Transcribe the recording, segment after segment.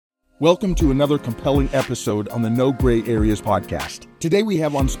Welcome to another compelling episode on the No Gray Areas podcast. Today we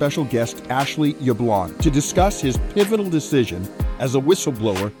have on special guest Ashley Yablon to discuss his pivotal decision as a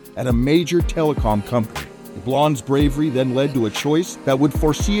whistleblower at a major telecom company. Yablon's bravery then led to a choice that would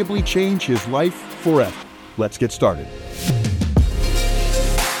foreseeably change his life forever. Let's get started.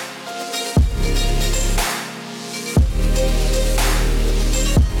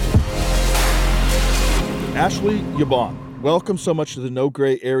 Ashley Yablon, welcome so much to the No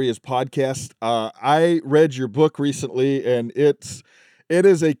Gray Areas podcast. I read your book recently, and it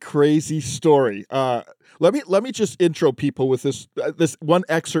is a crazy story. Let me just intro people with this one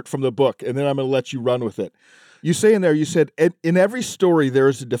excerpt from the book, and then I'm going to let you run with it. You say in there, you said, in every story there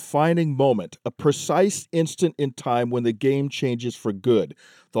is a defining moment, a precise instant in time when the game changes for good.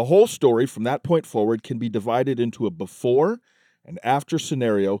 The whole story from that point forward can be divided into a before and after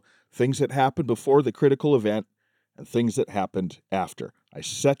scenario, things that happened before the critical event and things that happened after. I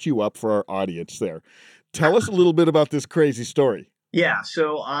set you up for our audience there. Tell us a little bit about this crazy story. Yeah,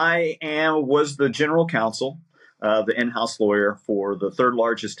 so I was the general counsel, the in-house lawyer for the third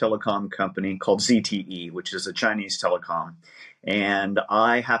largest telecom company called ZTE, which is a Chinese telecom. And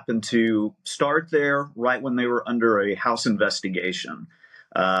I happened to start there right when they were under a House investigation,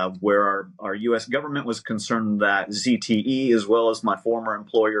 where our U.S. government was concerned that ZTE, as well as my former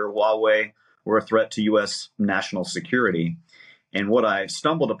employer, Huawei, were a threat to U.S. national security. And what I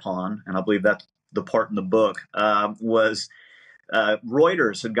stumbled upon, and I believe that's the part in the book, was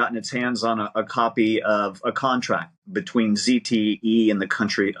Reuters had gotten its hands on a copy of a contract between ZTE and the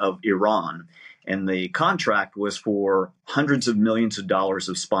country of Iran. And the contract was for hundreds of millions of dollars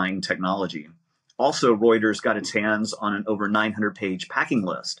of spying technology. Also, Reuters got its hands on an over 900-page packing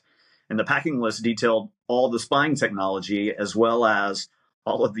list. And the packing list detailed all the spying technology as well as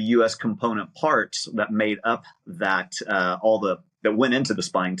all of the U.S. component parts that made up that that went into the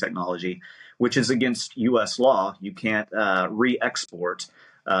spying technology, which is against U.S. law. You can't re-export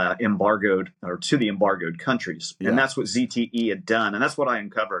embargoed or to the embargoed countries. Yeah. And that's what ZTE had done. And that's what I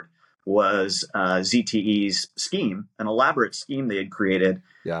uncovered was ZTE's scheme, an elaborate scheme they had created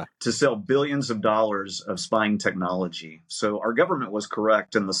to sell billions of dollars of spying technology. So our government was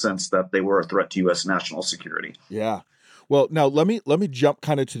correct in the sense that they were a threat to U.S. national security. Yeah. Well, now let me jump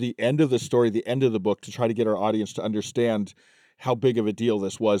kind of to the end of the story, the end of the book, to try to get our audience to understand how big of a deal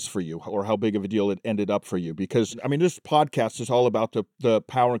this was for you, or how big of a deal it ended up for you. Because, I mean, this podcast is all about the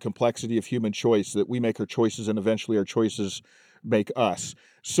power and complexity of human choice, that we make our choices and eventually our choices make us.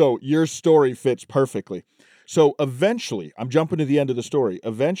 So your story fits perfectly. So eventually, I'm jumping to the end of the story,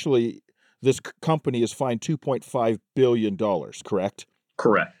 eventually this company is fined $2.5 billion, correct?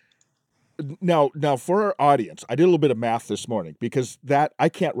 Correct. Now, for our audience, I did a little bit of math this morning because I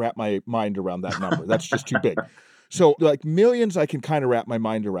can't wrap my mind around that number. That's just too big. So like millions, I can kind of wrap my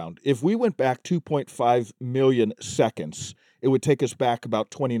mind around. If we went back 2.5 million seconds, it would take us back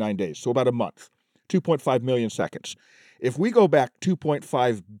about 29 days. So about a month, 2.5 million seconds. If we go back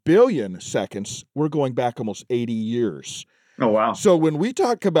 2.5 billion seconds, we're going back almost 80 years. Oh, wow. So when we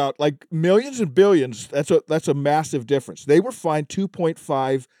talk about like millions and billions, that's a massive difference. They were fined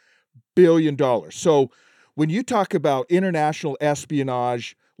 $2.5 billion. So when you talk about international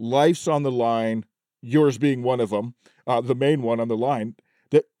espionage, life's on the line, yours being one of them, the main one on the line,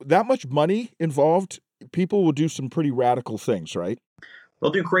 that much money involved, people will do some pretty radical things, right?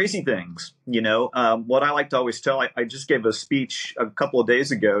 They'll do crazy things. You know, what I like to always tell, I just gave a speech a couple of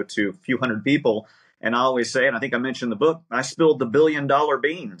days ago to a few hundred people. And I always say, and I think I mentioned in the book, I spilled the $1 billion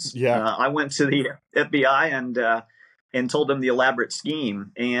beans. Yeah. I went to the FBI and told them the elaborate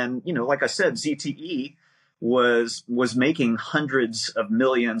scheme. And, you know, like I said, ZTE was making hundreds of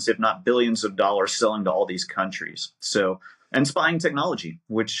millions, if not billions of dollars selling to all these countries. So, and spying technology,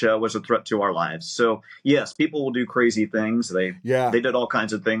 which was a threat to our lives. So, yes, people will do crazy things. They did all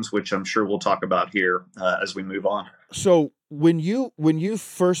kinds of things, which I'm sure we'll talk about here as we move on. So when you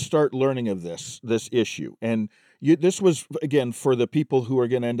first start learning of this issue, and this was, again, for the people who are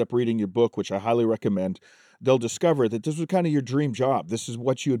going to end up reading your book, which I highly recommend, they'll discover that this was kind of your dream job. This is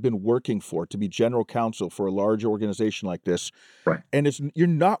what you had been working for, to be general counsel for a large organization like this. Right. And you're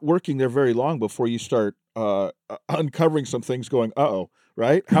not working there very long before you start uncovering some things going,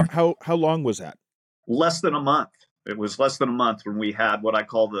 right? How long was that? Less than a month. It was less than a month when we had what I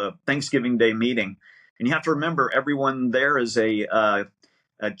call the Thanksgiving Day meeting. And you have to remember, everyone there is a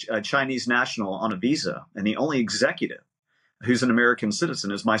Chinese national on a visa, and the only executive who's an American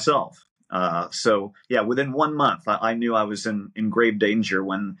citizen is myself. So yeah, within 1 month, I knew I was in grave danger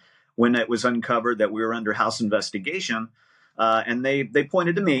when it was uncovered that we were under House investigation. And they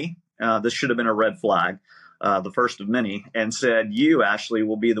pointed to me. This should have been a red flag. the first of many, and said, "You, Ashley,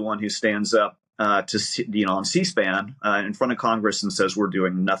 will be the one who stands up on C-SPAN in front of Congress and says we're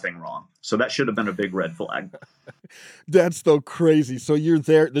doing nothing wrong." So that should have been a big red flag. That's so crazy. So you're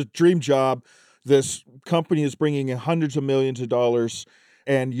there, the dream job. This company is bringing in hundreds of millions of dollars,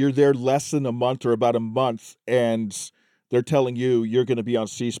 and you're there less than a month or about a month, and they're telling you you're going to be on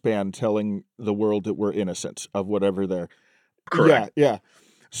C-SPAN telling the world that we're innocent of whatever they're. Yeah, Correct. yeah.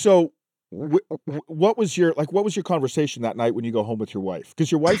 So, what was your conversation that night when you go home with your wife?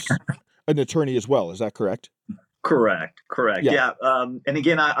 Because your wife's an attorney as well. Is that correct? Correct. Correct. Yeah. Yeah. And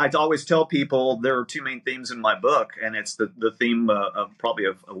again, I always tell people there are two main themes in my book, and it's the theme of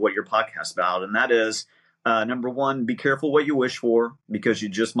what your podcast is about. And that is number one, be careful what you wish for because you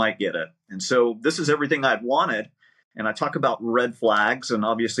just might get it. And so this is everything I'd wanted. And I talk about red flags and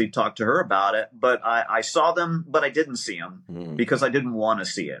obviously talk to her about it. But I saw them, but I didn't see them because I didn't want to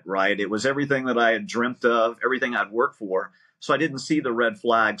see it. Right. It was everything that I had dreamt of, everything I'd worked for. So I didn't see the red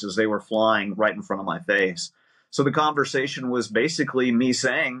flags as they were flying right in front of my face. So the conversation was basically me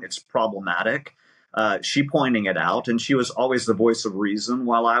saying it's problematic, she pointing it out, and she was always the voice of reason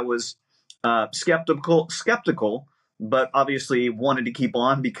while I was skeptical, but obviously wanted to keep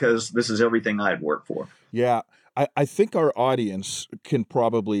on because this is everything I had worked for. Yeah. I think our audience can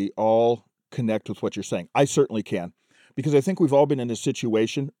probably all connect with what you're saying. I certainly can, because I think we've all been in a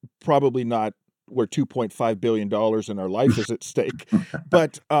situation, probably not where $2.5 billion in our life is at stake,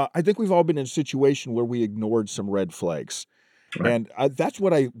 but I think we've all been in a situation where we ignored some red flags. Right. And that's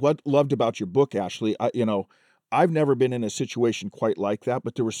what I loved about your book, Ashley. I've never been in a situation quite like that,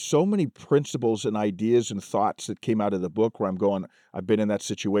 but there were so many principles and ideas and thoughts that came out of the book where I'm going, I've been in that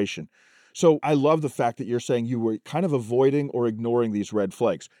situation. So I love the fact that you're saying you were kind of avoiding or ignoring these red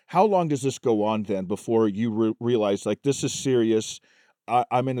flags. How long does this go on then before you realize, like, this is serious?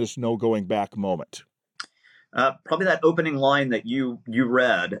 I'm in this no going back moment. Probably that opening line that you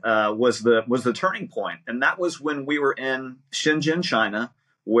read was the turning point, and that was when we were in Shenzhen, China,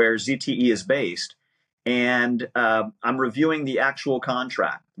 where ZTE is based, and I'm reviewing the actual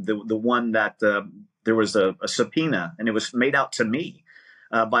contract, the one that there was a subpoena, and it was made out to me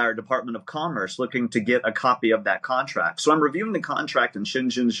by our Department of Commerce, looking to get a copy of that contract. So I'm reviewing the contract in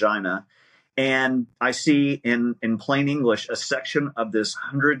Shenzhen, China. And I see in plain English a section of this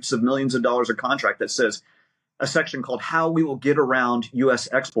hundreds of millions of dollars of contract that says a section called How We Will Get Around U.S.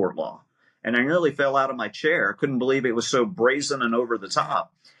 Export Law. And I nearly fell out of my chair. Couldn't believe it was so brazen and over the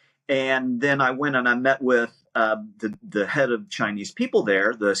top. And then I went and I met with the head of Chinese people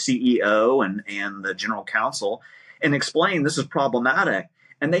there, the CEO and the general counsel, and explained this is problematic.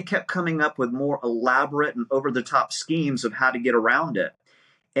 And they kept coming up with more elaborate and over the top schemes of how to get around it.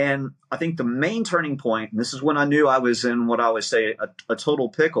 And I think the main turning point, and this is when I knew I was in what I would say a total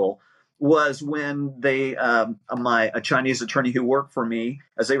pickle, was when a Chinese attorney who worked for me,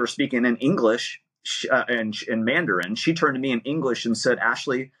 as they were speaking in English and in Mandarin, she turned to me in English and said,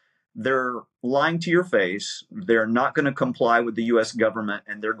 "Ashley, they're lying to your face. They're not going to comply with the U.S. government,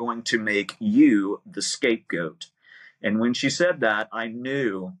 and they're going to make you the scapegoat." And when she said that, I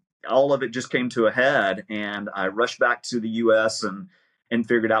knew all of it just came to a head, and I rushed back to the U.S. and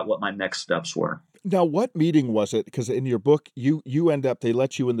figured out what my next steps were. Now, what meeting was it? Because in your book, you end up, they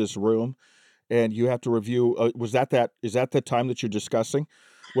let you in this room and you have to review. Is that the time that you're discussing,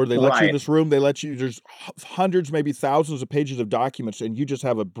 where they let you in Right. this room? They let you. There's hundreds, maybe thousands of pages of documents, and you just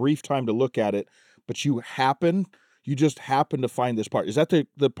have a brief time to look at it. But you just happen to find this part. Is that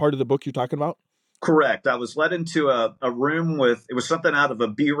the part of the book you're talking about? Correct. I was led into a room with, it was something out of a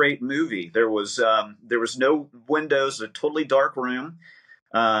B-rate movie. There was no windows, a totally dark room.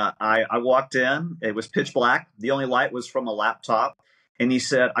 I walked in. It was pitch black. The only light was from a laptop. And I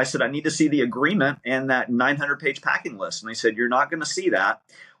said, I need to see the agreement and that 900-page packing list. And they said, you're not going to see that.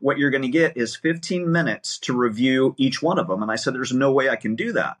 What you're going to get is 15 minutes to review each one of them. And I said, there's no way I can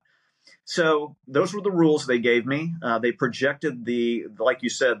do that. So those were the rules they gave me. They projected like you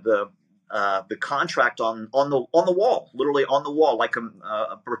said, the contract on the wall, literally on the wall, like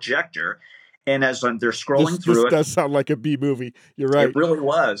a projector. And as they're scrolling This through it, does sound like a B movie. You're right. it really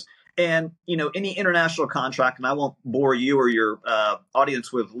was. And, any international contract, and I won't bore you or your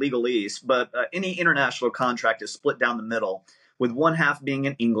audience with legalese, but any international contract is split down the middle, with one half being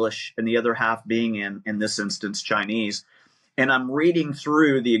in English and the other half being in this instance, Chinese. And I'm reading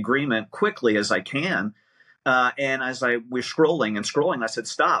through the agreement quickly as I can. And as I was scrolling, I said,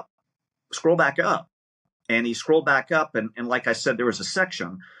 stop, scroll back up. And he scrolled back up. And like I said, there was a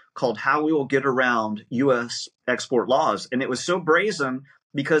section called How We Will Get Around U.S. Export Laws. And it was so brazen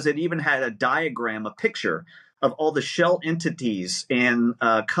because it even had a diagram, a picture of all the shell entities and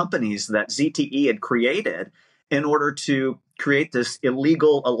companies that ZTE had created in order to create this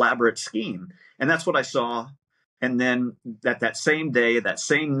illegal, elaborate scheme. And that's what I saw. And then that same day, that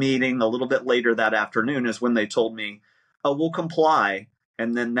same meeting, a little bit later that afternoon, is when they told me, "Oh, we'll comply."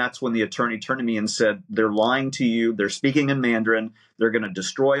 And then that's when the attorney turned to me and said, "They're lying to you. They're speaking in Mandarin. They're going to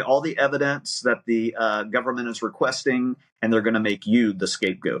destroy all the evidence that the government is requesting, and they're going to make you the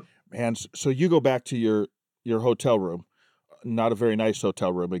scapegoat." Man, so you go back to your hotel room. Not a very nice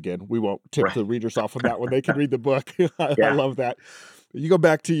hotel room again. We won't tip Right. the readers off on that one. They can read the book. I Yeah. love that. You go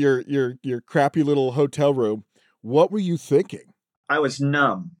back to your crappy little hotel room. What were you thinking? I was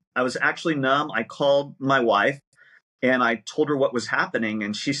numb. I was actually numb. I called my wife and I told her what was happening.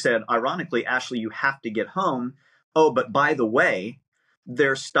 And she said, ironically, "Ashley, you have to get home. Oh, but by the way,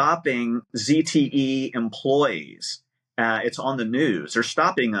 they're stopping ZTE employees. It's on the news. They're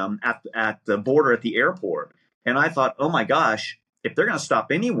stopping them at the border at the airport." And I thought, oh my gosh, if they're going to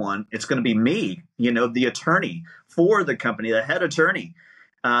stop anyone, it's going to be me, the attorney for the company, the head attorney.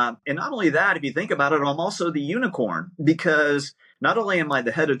 And not only that, if you think about it, I'm also the unicorn, because not only am I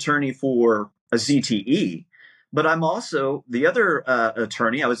the head attorney for a ZTE, but I'm also the other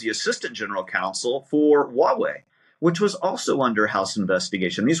attorney. I was the assistant general counsel for Huawei, which was also under House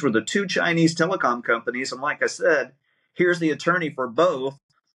investigation. These were the two Chinese telecom companies. And like I said, here's the attorney for both.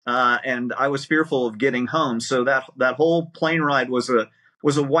 And I was fearful of getting home. So that whole plane ride was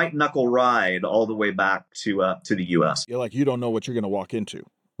a white knuckle ride all the way back to the U.S. You're like, you don't know what you're going to walk into,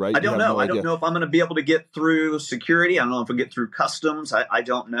 right? I You don't have know. no I don't idea. know if I'm going to be able to get through security. I don't know if I'll get through customs. I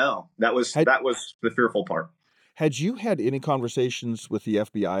don't know. That was the fearful part. Had you had any conversations with the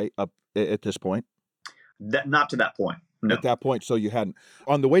FBI up at this point? Not to that point. No. At that point, so you hadn't.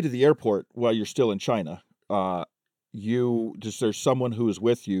 On the way to the airport while you're still in China, there's someone who is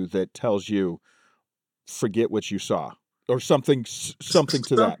with you that tells you, forget what you saw, or something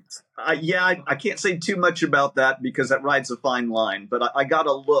to that. I can't say too much about that because that rides a fine line. But I got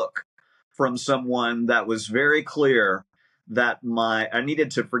a look from someone that was very clear that I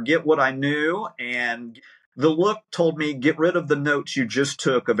needed to forget what I knew, and the look told me, get rid of the notes you just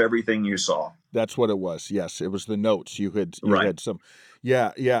took of everything you saw. That's what it was. Yes, it was the notes you had. Right. Had some.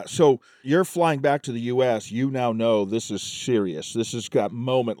 Yeah. So you're flying back to the U.S. You now know this is serious. This is that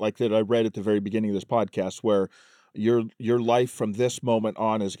moment like that I read at the very beginning of this podcast where your life from this moment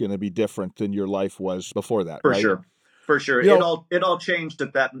on is going to be different than your life was before that. For right? sure. For sure. You know, It all changed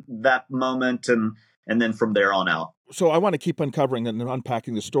at that moment, and then from there on out. So I want to keep uncovering and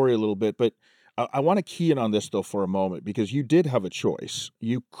unpacking the story a little bit, but I want to key in on this though for a moment, because you did have a choice.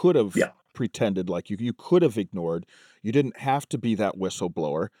 You could have pretended like you could have ignored. You didn't have to be that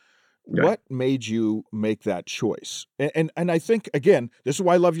whistleblower. Right. What made you make that choice? And I think, again, this is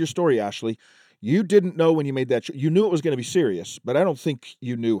why I love your story, Ashley. You didn't know when you made that you knew it was going to be serious, but I don't think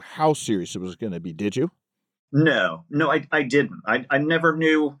you knew how serious it was going to be, did you? No, I didn't. I never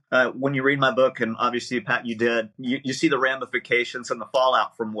knew. When you read my book, and obviously, Pat, you did, you see the ramifications and the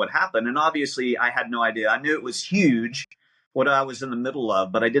fallout from what happened. And obviously, I had no idea. I knew it was huge, what I was in the middle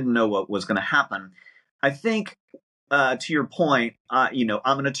of, but I didn't know what was going to happen. I think, to your point,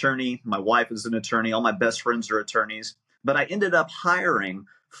 I'm an attorney. My wife is an attorney. All my best friends are attorneys. But I ended up hiring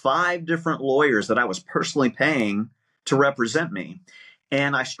 5 different lawyers that I was personally paying to represent me.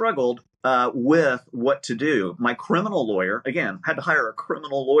 And I struggled with what to do. My criminal lawyer, again, had to hire a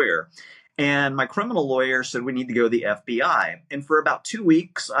criminal lawyer. And my criminal lawyer said, we need to go to the FBI. And for about 2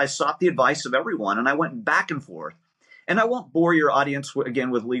 weeks, I sought the advice of everyone, and I went back and forth. And I won't bore your audience again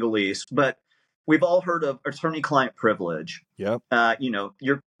with legalese, but we've all heard of attorney-client privilege. Yep.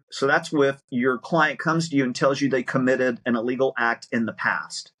 So that's with your client comes to you and tells you they committed an illegal act in the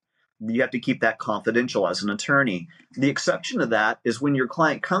past. You have to keep that confidential as an attorney. The exception to that is when your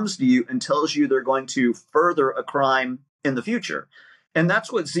client comes to you and tells you they're going to further a crime in the future. And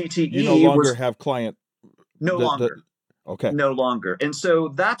that's what ZTE You no longer have client. No longer. Okay. No longer. And so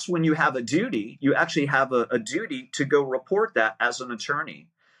that's when you have a duty. You actually have a duty to go report that as an attorney.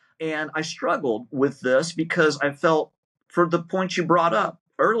 And I struggled with this because I felt, for the point you brought up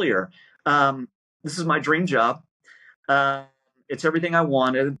earlier, this is my dream job. It's everything I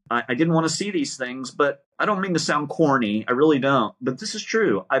wanted. I didn't want to see these things, but I don't mean to sound corny. I really don't. But this is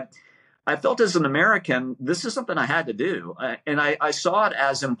true. I felt as an American, this is something I had to do. And I saw it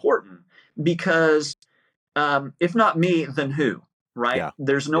as important because if not me, then who? Right? Yeah.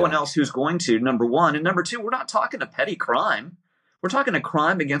 There's no one else who's going to, number one. And number two, we're not talking a petty crime. We're talking a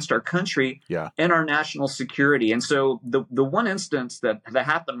crime against our country and our national security. And so the one instance that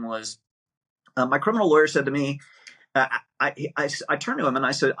happened was my criminal lawyer said to me, I turned to him and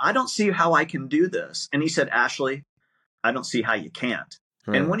I said, I don't see how I can do this. And he said, Ashley, I don't see how you can't.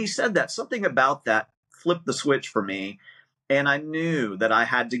 And when he said that, something about that flipped the switch for me. And I knew that I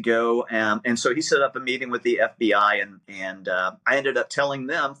had to go. And so he set up a meeting with the FBI, and I ended up telling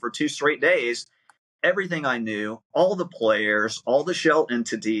them for 2 straight days everything I knew, all the players, all the shell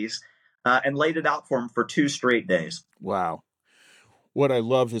entities, and laid it out for them for 2 straight days. Wow. What I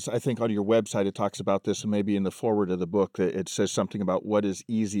love is, I think on your website it talks about this, and maybe in the forward of the book that it says something about what is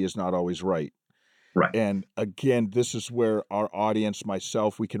easy is not always right. Right. And again, this is where our audience,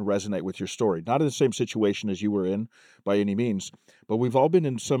 myself, we can resonate with your story. Not in the same situation as you were in by any means, but we've all been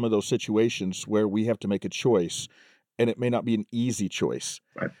in some of those situations where we have to make a choice, and it may not be an easy choice.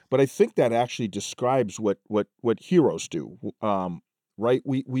 Right. But I think that actually describes what heroes do. Right?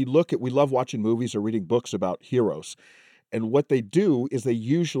 We love watching movies or reading books about heroes. And what they do is they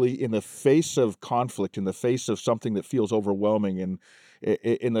usually, in the face of conflict, in the face of something that feels overwhelming, and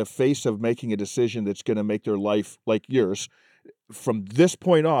in the face of making a decision that's going to make their life like yours, from this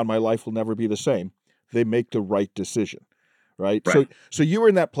point on, my life will never be the same. They make the right decision, right? Right. So you were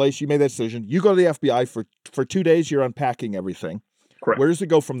in that place, you made that decision. You go to the FBI for 2 days, you're unpacking everything. Correct. Where does it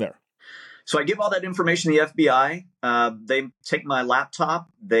go from there? So I give all that information to the FBI. They take my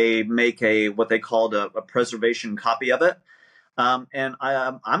laptop. They make what they called a preservation copy of it. And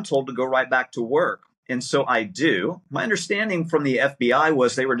I'm told to go right back to work. And so I do. My understanding from the FBI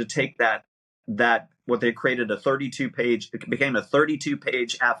was they were to take that what they created it became a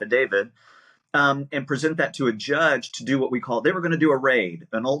 32-page affidavit, and present that to a judge to do what they were going to do a raid,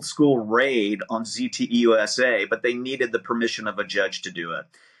 an old school raid on ZTE USA, but they needed the permission of a judge to do it.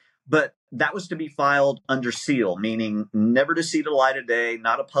 But that was to be filed under seal, meaning never to see the light of day,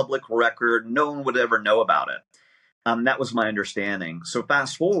 not a public record. No one would ever know about it. That was my understanding. So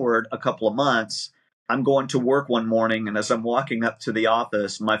fast forward a couple of months, I'm going to work one morning, and as I'm walking up to the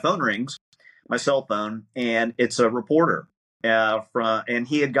office, my phone rings, my cell phone, and it's a reporter. And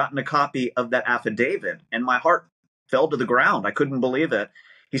he had gotten a copy of that affidavit, and my heart fell to the ground. I couldn't believe it.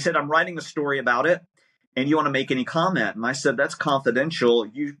 He said, I'm writing a story about it, and you want to make any comment? And I said, that's confidential.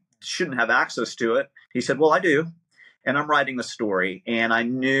 You shouldn't have access to it. He said, well, I do. And I'm writing a story. And I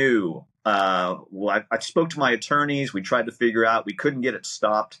knew, I spoke to my attorneys. We tried to figure out, we couldn't get it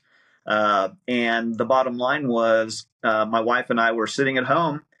stopped. And the bottom line was, my wife and I were sitting at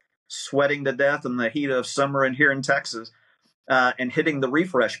home, sweating to death in the heat of summer here in Texas, and hitting the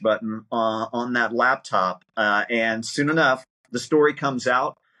refresh button on that laptop. And soon enough, the story comes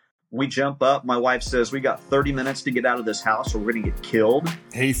out. We jump up. My wife says, we got 30 minutes to get out of this house or we're going to get killed.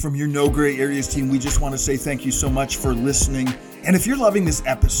 Hey, from your No Gray Areas team, we just want to say thank you so much for listening. And if you're loving this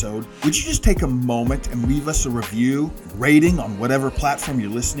episode, would you just take a moment and leave us a review, rating on whatever platform you're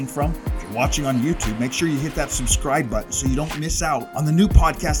listening from? If you're watching on YouTube, make sure you hit that subscribe button so you don't miss out on the new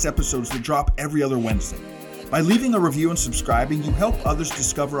podcast episodes that drop every other Wednesday. By leaving a review and subscribing, you help others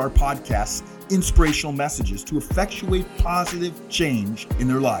discover our podcast's inspirational messages to effectuate positive change in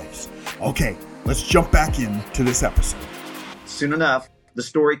their lives. Okay, let's jump back into this episode. Soon enough, the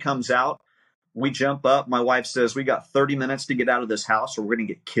story comes out. We jump up. My wife says, we got 30 minutes to get out of this house or we're going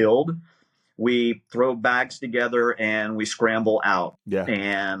to get killed. We throw bags together and we scramble out. Yeah.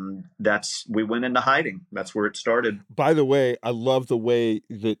 And we went into hiding. That's where it started. By the way, I love the way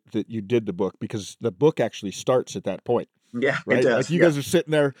that you did the book, because the book actually starts at that point. Yeah, right? it does. Like you guys are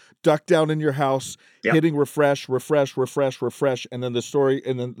sitting there, ducked down in your house, hitting refresh, and then the story,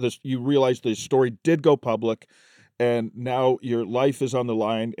 and then you realize the story did go public, and now your life is on the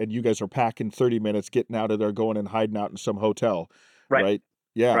line, and you guys are packing 30 minutes, getting out of there, going and hiding out in some hotel, right?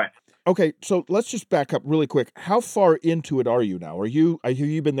 Yeah. Right. Okay, so let's just back up really quick. How far into it are you now? I hear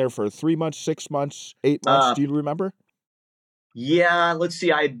you've been there for 3 months, 6 months, 8 months. Do you remember? Yeah, let's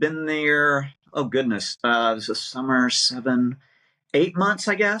see. I had been there. Oh goodness, it was a summer, 8 months,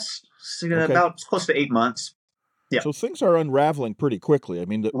 I guess. So about close to 8 months. Yeah. So things are unraveling pretty quickly. I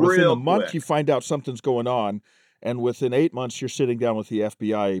mean, within a month, you find out something's going on, and within 8 months, you're sitting down with the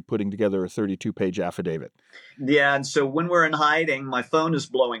FBI putting together a 32-page affidavit. Yeah, and so when we're in hiding, my phone is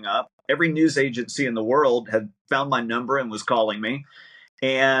blowing up. Every news agency in the world had found my number and was calling me.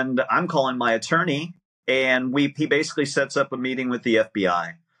 And I'm calling my attorney, and he basically sets up a meeting with the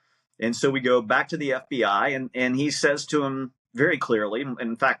FBI. And so we go back to the FBI, and he says to him very clearly,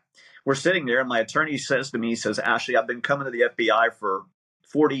 in fact, we're sitting there, and my attorney says to me, he says, Ashley, I've been coming to the FBI for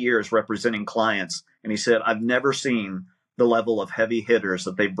 40 years representing clients. And he said, I've never seen the level of heavy hitters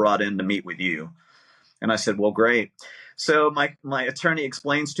that they brought in to meet with you. And I said, well, great. So my attorney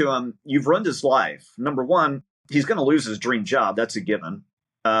explains to him, you've ruined his life. Number one, he's going to lose his dream job. That's a given.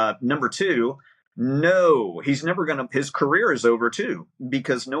 Number two, No, he's never going to, his career is over too,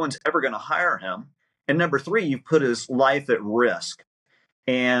 because no one's ever going to hire him. And number three, you've put his life at risk.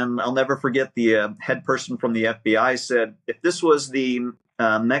 And I'll never forget the head person from the FBI said, if this was the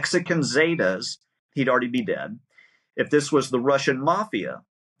Mexican Zetas, he'd already be dead. If this was the Russian mafia,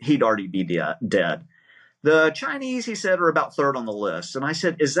 he'd already be dead. The Chinese, he said, are about third on the list. And I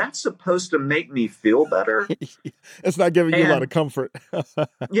said, is that supposed to make me feel better? It's not giving you a lot of comfort.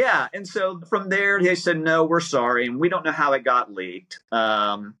 Yeah. And so from there, they said, no, we're sorry. And we don't know how it got leaked.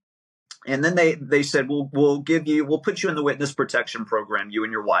 And then they said, we'll put you in the witness protection program, you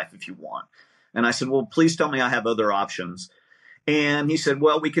and your wife, if you want. And I said, well, please tell me I have other options. And he said,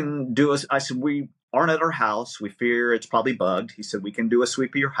 well, we can do I said, we aren't at our house. We fear it's probably bugged. He said, we can do a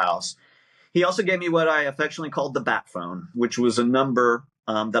sweep of your house. He also gave me what I affectionately called the bat phone, which was a number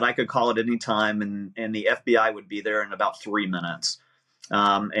that I could call at any time, and the FBI would be there in about 3 minutes.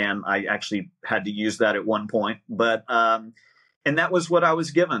 And I actually had to use that at one point. But and that was what I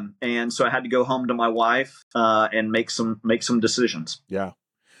was given. And so I had to go home to my wife and make some decisions. Yeah.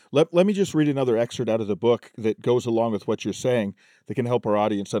 Let me just read another excerpt out of the book that goes along with what you're saying that can help our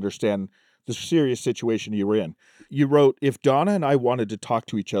audience understand the serious situation you were in. You wrote, if Donna and I wanted to talk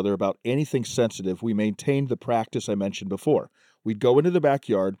to each other about anything sensitive, we maintained the practice I mentioned before. We'd go into the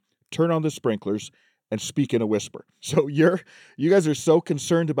backyard, turn on the sprinklers, and speak in a whisper. So you guys are so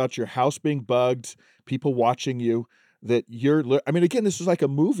concerned about your house being bugged, people watching you, that again, this is like a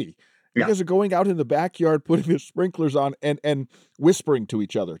movie. You guys are going out in the backyard, putting the sprinklers on and whispering to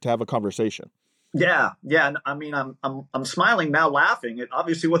each other to have a conversation. Yeah. I mean, I'm smiling now, laughing. It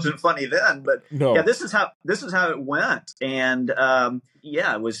obviously wasn't funny then, but no. Yeah, this is how it went. And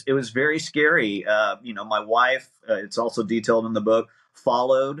it was very scary. My wife, it's also detailed in the book,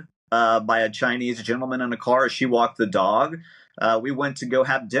 followed by a Chinese gentleman in a car as she walked the dog. We went to go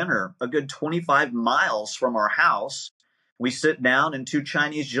have dinner a good 25 miles from our house. We sit down and two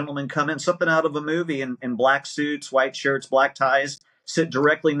Chinese gentlemen come in, something out of a movie, in black suits, white shirts, black ties, sit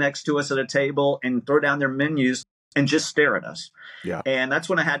directly next to us at a table and throw down their menus and just stare at us. Yeah. And that's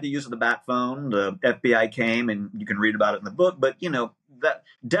when I had to use the bat phone. The FBI came, and you can read about it in the book. But, that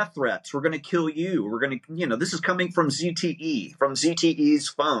death threats, we're going to kill you. We're going to, this is coming from ZTE, from ZTE's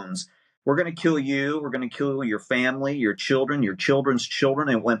phones. We're going to kill you. We're going to kill your family, your children, your children's children.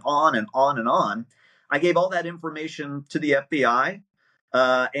 And it went on and on and on. I gave all that information to the FBI.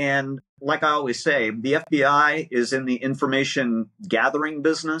 And like I always say, the FBI is in the information gathering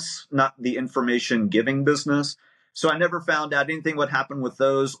business, not the information giving business. So I never found out anything what happened with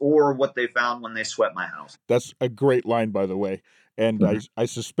those or what they found when they swept my house. That's a great line, by the way. And I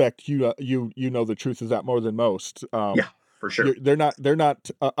suspect you know the truth of that more than most. Yeah, for sure. They're not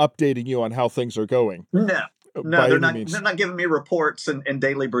updating you on how things are going. No, they're not giving me reports and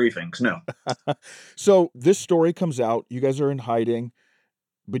daily briefings. No. So this story comes out. You guys are in hiding.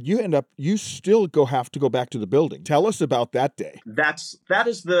 But you still have to go back to the building. Tell us about that day.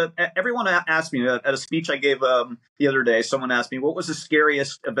 Everyone asked me at a speech I gave the other day. Someone asked me, what was the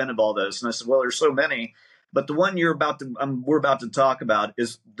scariest event of all those? And I said, well, there's so many, but the one we're about to talk about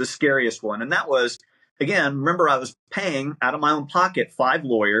is the scariest one. And that was, again, remember, I was paying out of my own pocket 5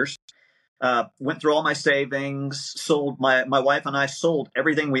 lawyers, went through all my savings, sold my wife and I sold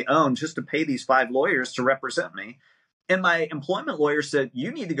everything we owned just to pay these 5 lawyers to represent me. And my employment lawyer said,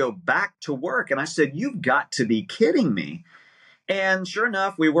 you need to go back to work. And I said, you've got to be kidding me. And sure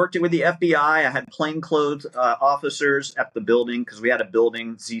enough, we worked it with the FBI. I had plainclothes officers at the building because we had a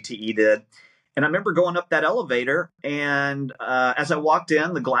building, ZTE did. And I remember going up that elevator. And as I walked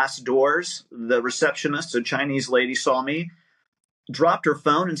in, the glass doors, the receptionist, a Chinese lady, saw me, dropped her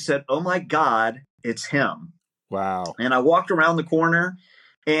phone and said, oh, my God, it's him. Wow. And I walked around the corner.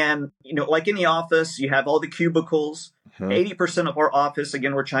 And, like any office, you have all the cubicles. 80% of our office,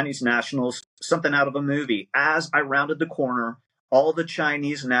 again, we're Chinese nationals, something out of a movie. As I rounded the corner, all the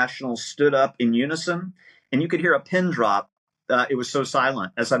Chinese nationals stood up in unison, and you could hear a pin drop. It was so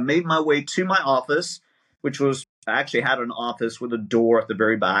silent. As I made my way to my office, I actually had an office with a door at the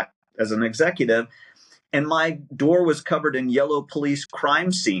very back as an executive, and my door was covered in yellow police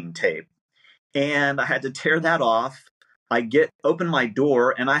crime scene tape. And I had to tear that off. I open my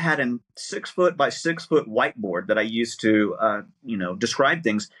door, and I had a 6-foot by 6-foot whiteboard that I used to, describe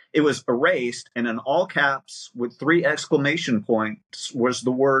things. It was erased, and in all caps with 3 exclamation points was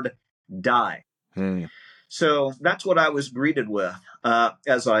the word "die." So that's what I was greeted with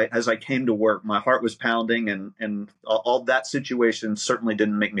as I came to work. My heart was pounding, and all that situation certainly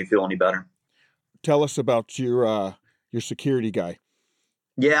didn't make me feel any better. Tell us about your security guy.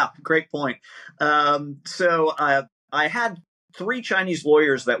 Yeah, great point. So I had three Chinese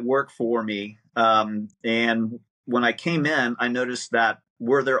lawyers that work for me. And when I came in, I noticed that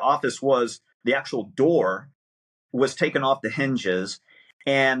where their office was, the actual door was taken off the hinges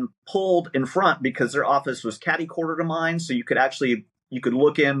and pulled in front because their office was catty corner to mine. So you could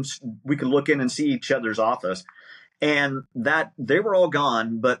look in, we could look in and see each other's office. And that they were all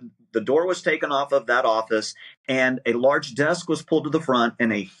gone, but the door was taken off of that office and a large desk was pulled to the front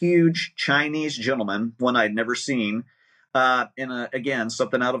and a huge Chinese gentleman, one I'd never seen, again,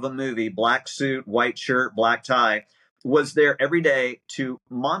 something out of a movie, black suit, white shirt, black tie, was there every day to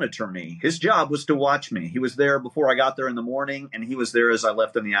monitor me. His job was to watch me. He was there before I got there in the morning, and he was there as I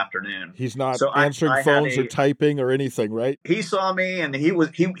left in the afternoon. He's not So answering phones or typing or anything, right? He saw me, and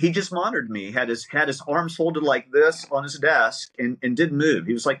he just monitored me. Had his arms folded like this on his desk, and didn't move.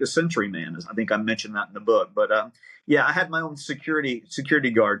 He was like the sentry man. I think I mentioned that in the book. But yeah, I had my own security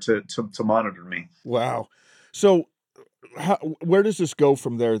guard to monitor me. Wow. So where does this go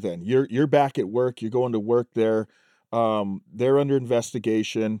from there? Then you're back at work. You're going to work there. They're under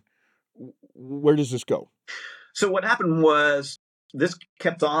investigation. Where does this go? So what happened was this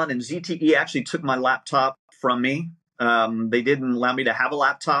kept on, and ZTE actually took my laptop from me. They didn't allow me to have a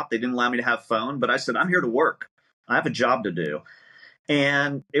laptop. They didn't allow me to have a phone, but I said, I'm here to work. I have a job to do.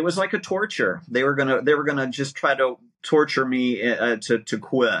 And it was like a torture. They were gonna just try to torture me to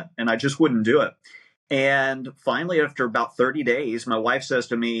quit, and I just wouldn't do it. And finally, after about 30 days, my wife says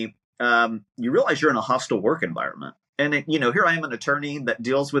to me, you realize you're in a hostile work environment. And, here I am, an attorney that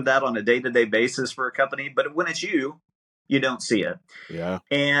deals with that on a day-to-day basis for a company. But when it's you don't see it. Yeah.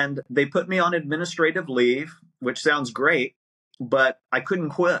 And they put me on administrative leave, which sounds great, but I couldn't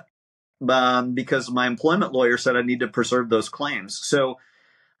quit because my employment lawyer said I need to preserve those claims. So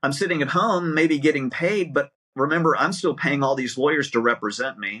I'm sitting at home, maybe getting paid, but remember, I'm still paying all these lawyers to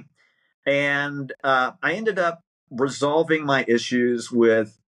represent me. And I ended up resolving my issues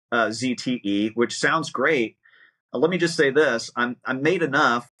with ZTE, which sounds great. Let me just say this. I made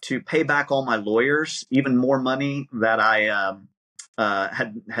enough to pay back all my lawyers, even more money that I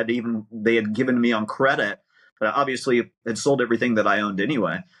they had given me on credit. But I obviously had sold everything that I owned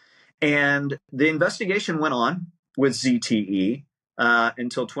anyway. And the investigation went on with ZTE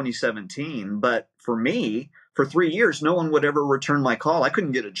until 2017. But for me, for 3 years, no one would ever return my call. I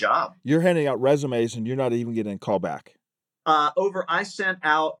couldn't get a job. You're handing out resumes and you're not even getting a call back. I sent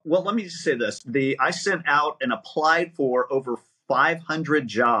out, well, let me just say this. I sent out and applied for over 500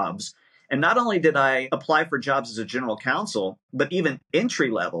 jobs. And not only did I apply for jobs as a general counsel, but even entry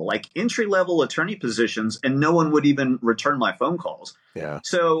level attorney positions, and no one would even return my phone calls. Yeah.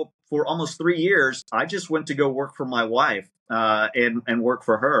 So for almost 3 years, I just went to go work for my wife and work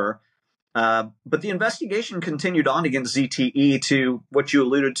for her. But the investigation continued on against ZTE to what you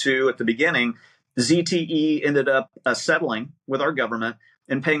alluded to at the beginning. ZTE ended up settling with our government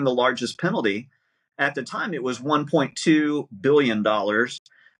and paying the largest penalty. At the time, it was $1.2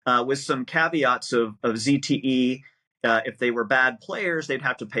 billion, with some caveats of ZTE. If they were bad players, they'd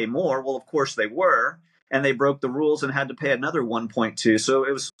have to pay more. Well, of course they were, and they broke the rules and had to pay another 1.2. So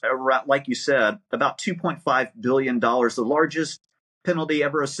it was, like you said, about $2.5 billion. The largest penalty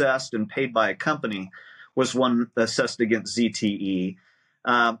ever assessed and paid by a company was one assessed against ZTE.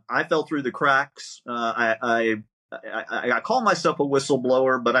 I fell through the cracks. I call myself a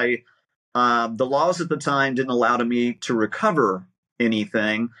whistleblower, but the laws at the time didn't allow me to recover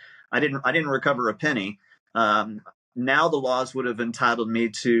anything. I didn't recover a penny. Now the laws would have entitled me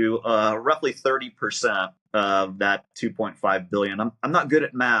to roughly 30% of that 2.5 billion. I'm not good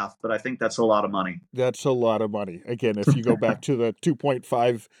at math, but I think that's a lot of money. That's a lot of money. Again, if you go back to the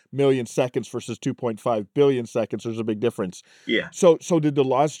 2.5 million seconds versus 2.5 billion seconds, there's a big difference. Yeah. So did the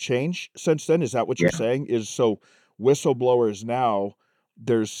laws change since then? Is that what you're saying? Is so whistleblowers now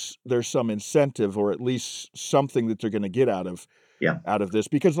there's some incentive or at least something that they're going to get out of this?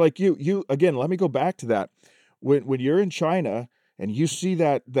 Because like you again, let me go back to that. When you're in China and you see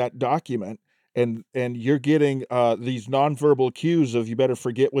that document and you're getting these nonverbal cues of you better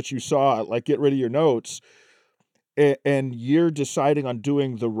forget what you saw, like get rid of your notes, and you're deciding on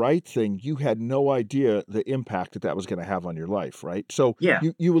doing the right thing, you had no idea the impact that was going to have on your life, right? So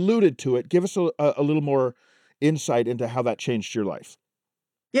you alluded to it. Give us a little more insight into how that changed your life.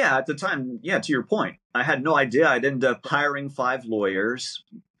 Yeah, at the time, to your point, I had no idea. I'd end up hiring 5 lawyers,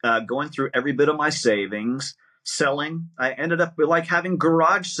 going through every bit of my savings, selling. I ended up like having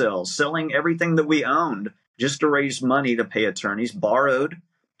garage sales, selling everything that we owned just to raise money to pay attorneys, borrowed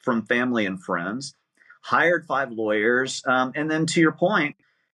from family and friends, hired 5 lawyers. And then to your point,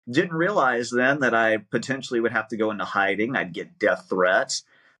 didn't realize then that I potentially would have to go into hiding. I'd get death threats.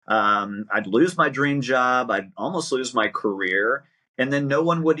 I'd lose my dream job. I'd almost lose my career. And then no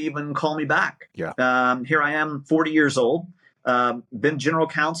one would even call me back. Yeah. Here I am, 40 years old, been general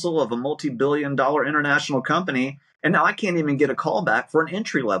counsel of a multi-billion-dollar international company. And now I can't even get a call back for an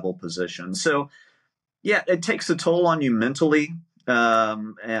entry-level position. So, yeah, it takes a toll on you mentally,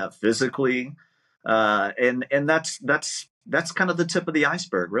 physically. And that's kind of the tip of the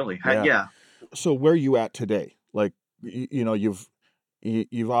iceberg, really. Yeah. So where are you at today? Like, you've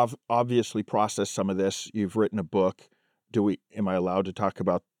obviously processed some of this. You've written a book. Am I allowed to talk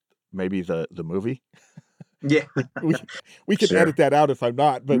about maybe the movie? Yeah. we can edit that out if I'm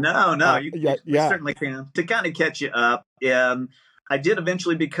not. But no, we certainly can. To kind of catch you up, I did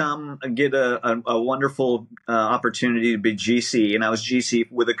eventually get a wonderful opportunity to be GC, and I was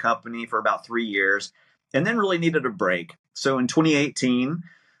GC with a company for about 3 years, and then really needed a break. So in 2018,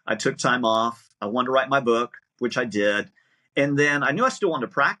 I took time off. I wanted to write my book, which I did, and then I knew I still wanted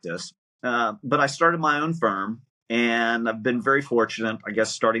to practice, but I started my own firm, and I've been very fortunate, I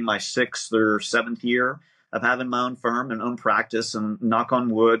guess, starting my 6th or 7th year of having my own firm and own practice, and knock on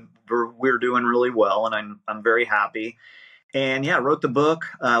wood, we're doing really well, and I'm very happy. And yeah, wrote the book,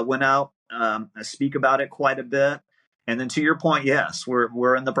 went out, I speak about it quite a bit. And then to your point, yes,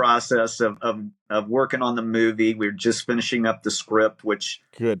 we're in the process of working on the movie. We're just finishing up the script, which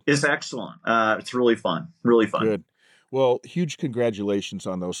is excellent. It's really fun, really fun. Good. Well, huge congratulations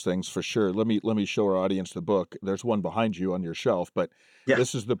on those things for sure. Let me show our audience the book. There's one behind you on your shelf, but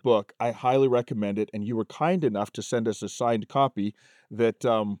This is the book. I highly recommend it. And you were kind enough to send us a signed copy that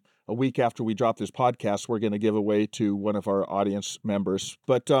a week after we drop this podcast, we're going to give away to one of our audience members.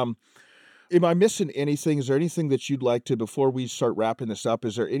 But am I missing anything? Is there anything that you'd like to, before we start wrapping this up,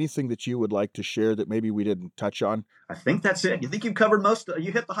 is there anything that you would like to share that maybe we didn't touch on? I think that's it. You think you've covered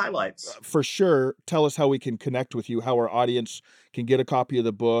you hit the highlights. For sure. Tell us how we can connect with you, how our audience can get a copy of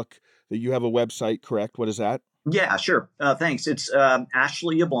the book, that you have a website, correct? What is that? Yeah, sure. Thanks. It's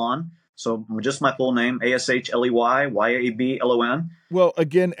Ashley Yablon. So just my full name, ASHLEYYABLON. Well,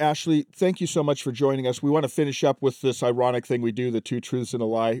 again, Ashley, thank you so much for joining us. We want to finish up with this ironic thing we do, the 2 truths and a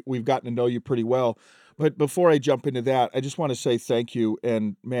lie. We've gotten to know you pretty well. But before I jump into that, I just want to say thank you.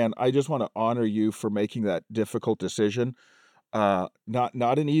 And man, I just want to honor you for making that difficult decision. Not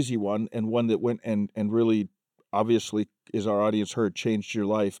an easy one, and one that went and really, obviously, as our audience heard, changed your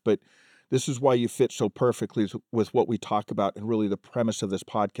life. But this is why you fit so perfectly with what we talk about, and really the premise of this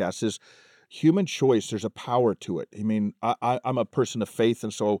podcast is human choice. There's a power to it. I mean, I'm a person of faith,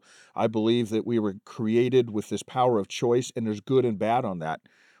 and so I believe that we were created with this power of choice, and there's good and bad on that.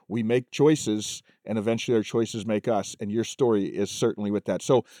 We make choices, and eventually our choices make us, and your story is certainly with that.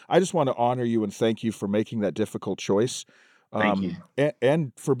 So I just want to honor you and thank you for making that difficult choice. Thank you.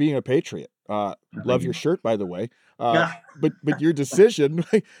 And for being a patriot. Love your shirt, by the way. But your decision,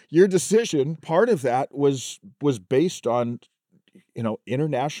 part of that was based on,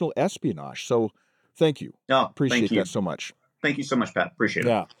 international espionage. So thank you. Appreciate that so much. Thank you so much, Pat. Appreciate it.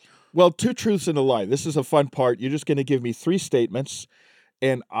 Yeah. Well, 2 truths and a lie. This is a fun part. You're just going to give me 3 statements,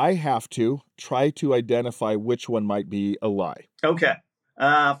 and I have to try to identify which one might be a lie. Okay.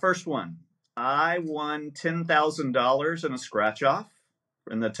 First one. I won $10,000 in a scratch off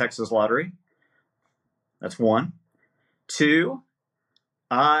in the Texas lottery. That's 1. 2,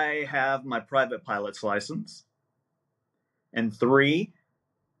 I have my private pilot's license. And 3,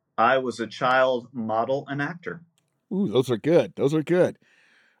 I was a child model and actor. Ooh, those are good.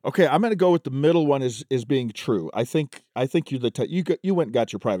 Okay, I'm going to go with the middle one is being true. I think you went and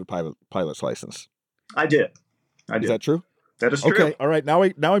got your private pilot's license. I did. Is that true? That is true. Okay, all right. Now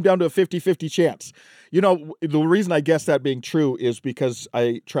I'm down to a 50-50 chance. The reason I guess that being true is because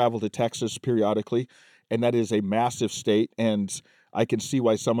I travel to Texas periodically, and that is a massive state, and I can see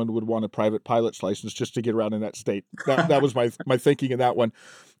why someone would want a private pilot's license just to get around in that state. That was my thinking in that one.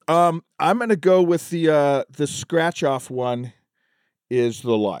 I'm going to go with the scratch off one is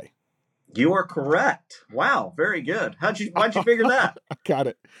the lie. You are correct. Wow, very good. Why'd you figure that? I got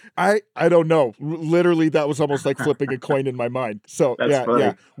it. I don't know. Literally, that was almost like flipping a coin in my mind. So that's funny.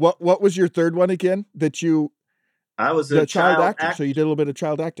 Yeah. What was your third one again? I was a child acting. So you did a little bit of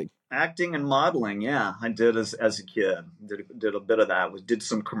child acting. Acting and modeling, yeah, I did as a kid. Did a bit of that. Did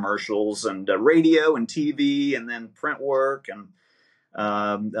some commercials and radio and TV, and then print work and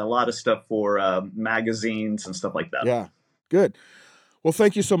a lot of stuff for magazines and stuff like that. Yeah, good. Well,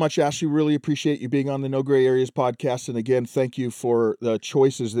 thank you so much, Ashley. Really appreciate you being on the No Gray Areas podcast. And again, thank you for the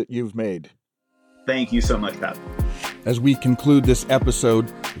choices that you've made. Thank you so much, Pat. As we conclude this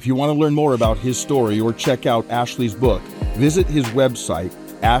episode, if you want to learn more about his story or check out Ashley's book, visit his website,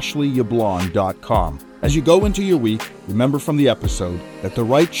 ashleyyablon.com. As you go into your week, remember from the episode that the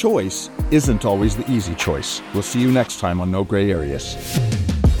right choice isn't always the easy choice. We'll see you next time on No Gray Areas.